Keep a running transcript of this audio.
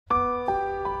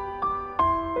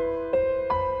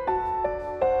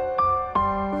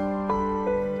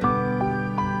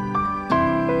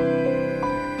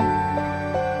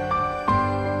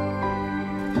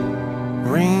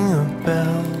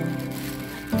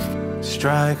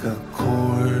strike a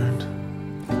chord.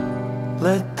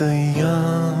 Let the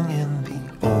young and the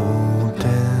old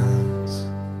dance.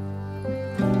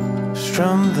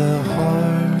 Strum the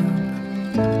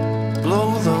harp, blow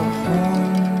the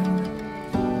horn.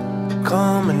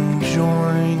 Come and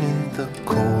join in the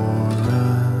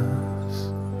chorus.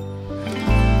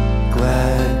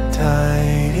 Glad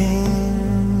tidings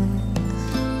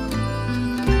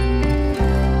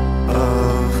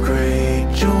of great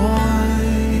joy.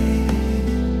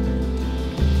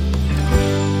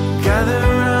 Gather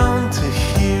round to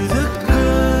hear the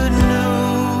good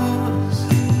news.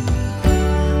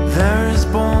 There is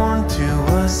born to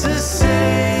us a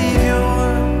Savior.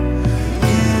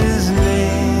 His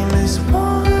name is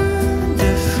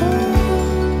Wonderful,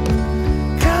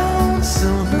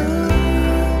 Counselor,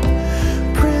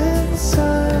 Prince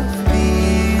of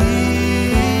Peace.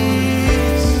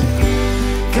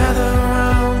 Gather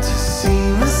round to see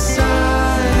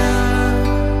Messiah,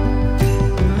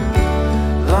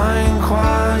 lying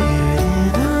quiet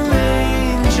in a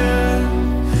manger.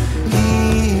 He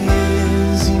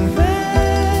is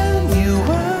Emmanuel,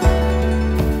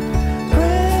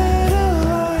 bread of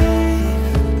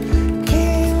life,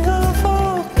 King of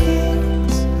all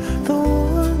kings, the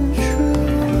one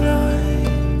true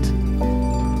light.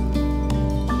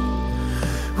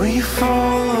 We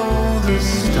follow the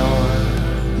star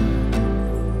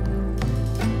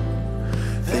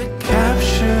that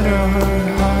captured our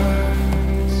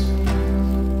hearts.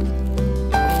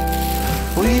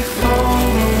 We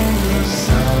follow the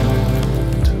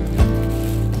sound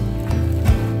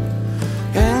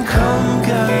and come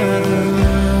gather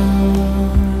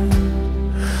round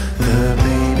the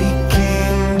baby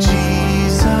King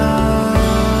Jesus.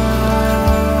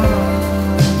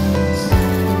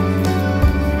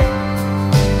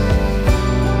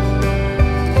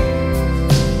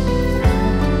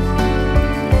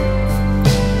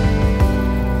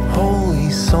 Holy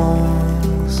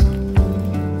songs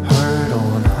heard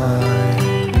on high,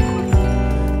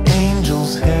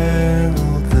 angels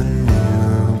herald the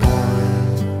newborn.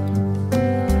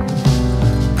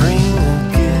 Bring a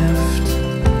gift,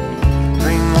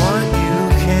 bring what you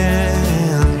can.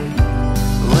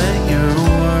 Let your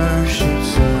worship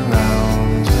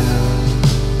surround him.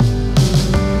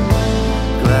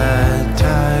 Glad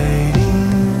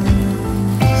tidings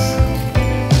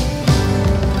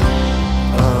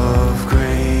of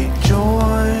great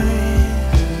joy.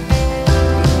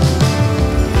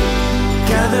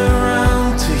 Gather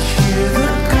round to hear the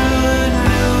good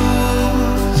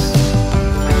news.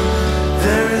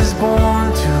 There is born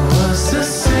to us a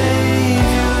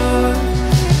Savior.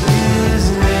 His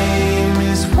name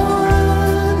is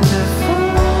Wonderful,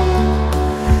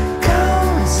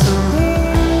 Counselor,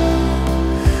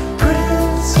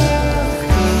 Prince of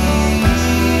Peace.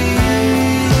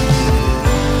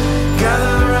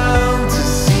 Gather round to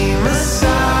see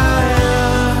Messiah,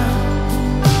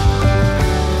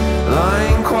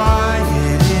 lying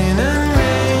quiet in a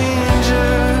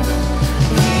manger.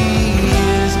 He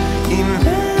is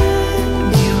Emmanuel,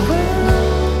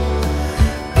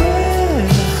 bread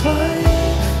of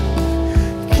life,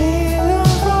 King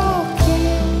of all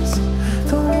kings,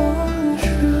 the one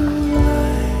true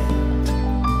light.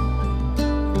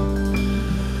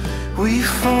 We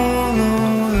follow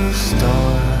the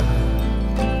star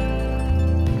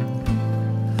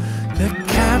that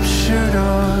captured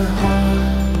our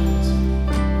hearts.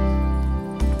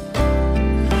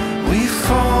 We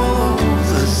follow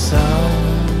the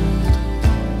sound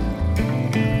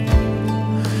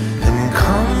and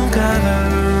come gather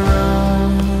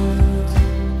round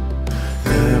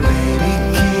the baby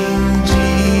King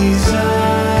Jesus.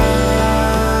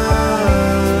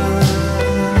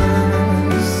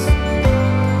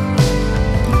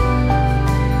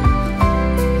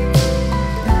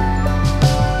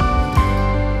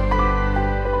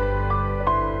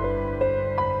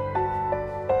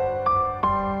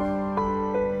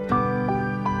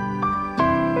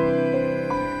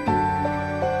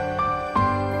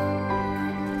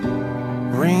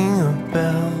 Ring a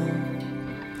bell,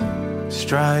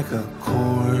 strike a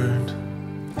chord.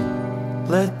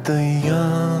 Let the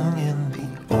young and the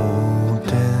old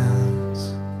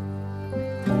dance.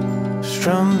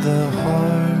 Strum the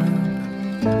harp,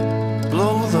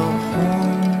 blow the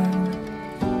horn.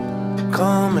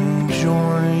 Come and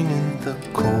join in the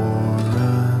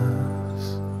chorus.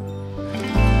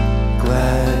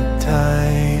 Glad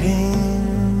tidings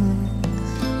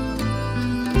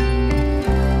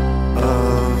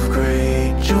of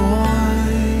great joy.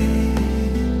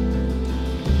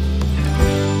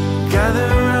 Gather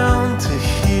round to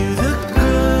hear the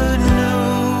good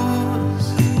news.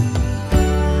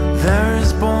 There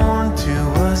is born to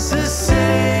us a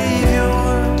Savior.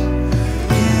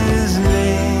 His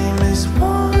name is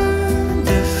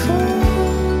Wonderful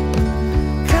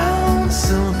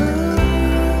Counselor,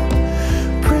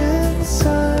 Prince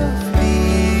of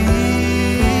Peace.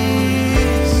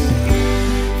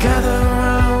 Gather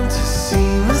round to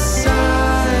see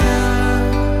Messiah,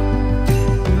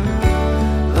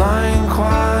 lying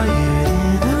quiet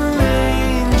in a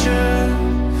manger.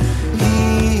 He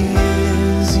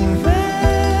is Emmanuel,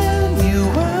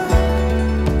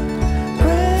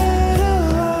 bread of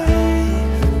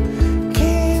life,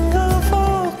 King of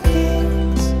all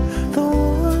kings, the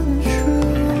one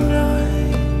true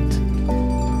light.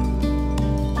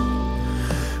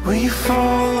 We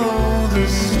follow the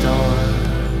star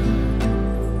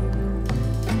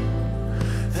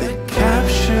that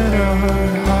captured our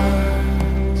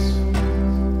hearts.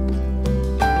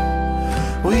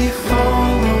 We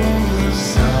follow the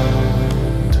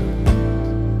sound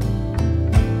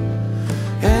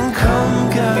and come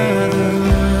gather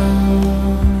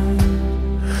round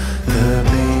the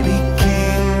baby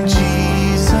King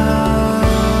Jesus.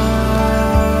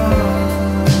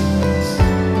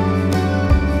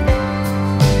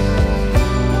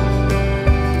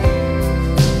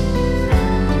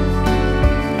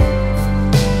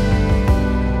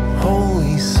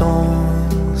 Holy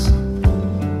songs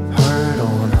heard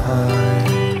on high,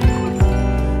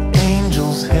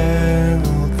 angels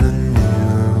herald the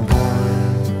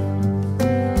newborn.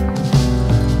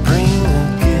 Bring a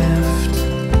gift,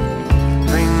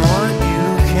 bring what you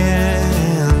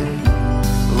can,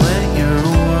 let your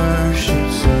worship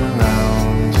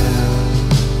surround him.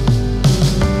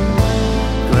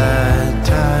 Glad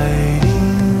tidings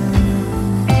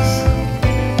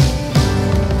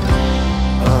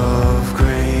of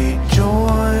great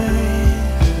joy.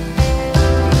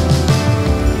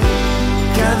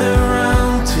 Gather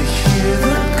round to hear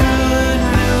the good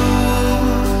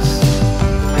news.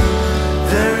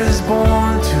 There is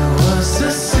born to